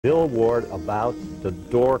billboard about the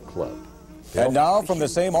door club. And now, from the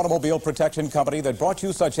same automobile protection company that brought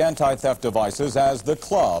you such anti-theft devices as the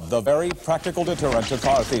Klub, the very practical deterrent to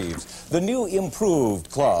car thieves. The new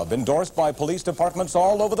improved Klub, endorsed by police departments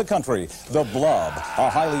all over the country. The Blub, a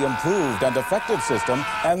highly improved and effective system.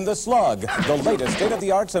 And the Slug, the latest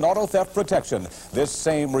state-of-the-arts in auto theft protection. This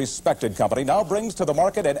same respected company now brings to the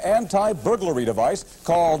market an anti-burglary device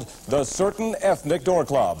called the Certain Ethnic Door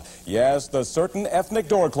Club. Yes, the Certain Ethnic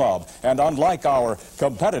Door Club. And unlike our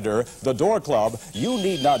competitor, the Door Club, you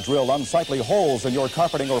need not drill unsightly holes in your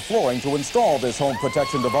carpeting or flooring to install this home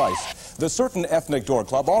protection device. The Certain Ethnic Door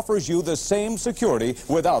Club offers you the same security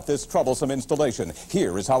without this troublesome installation.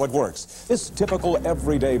 Here is how it works. This typical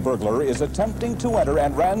everyday burglar is attempting to enter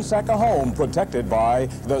and ransack a home protected by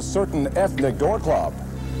the Certain Ethnic Door Club.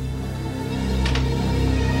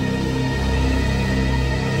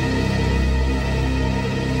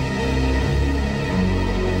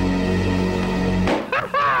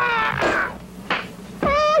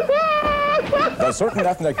 The Certain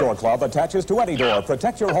Ethnic Door Club attaches to any door.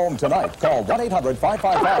 Protect your home tonight. Call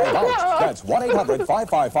 1-800-555-OUCH. That's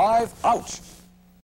 1-800-555-OUCH.